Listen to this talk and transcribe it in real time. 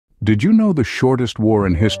Did you know the shortest war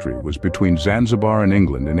in history was between Zanzibar and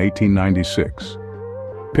England in 1896?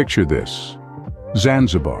 Picture this.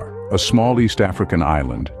 Zanzibar, a small East African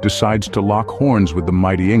island, decides to lock horns with the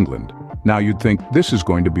mighty England. Now you'd think this is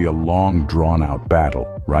going to be a long, drawn-out battle,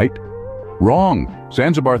 right? Wrong!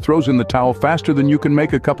 Zanzibar throws in the towel faster than you can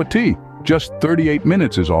make a cup of tea. Just 38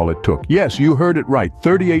 minutes is all it took. Yes, you heard it right.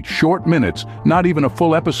 38 short minutes, not even a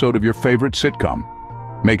full episode of your favorite sitcom.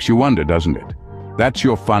 Makes you wonder, doesn't it? That's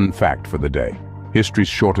your fun fact for the day. History's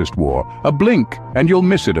shortest war. A blink and you'll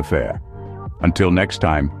miss it affair. Until next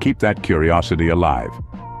time, keep that curiosity alive.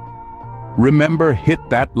 Remember, hit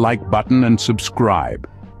that like button and subscribe.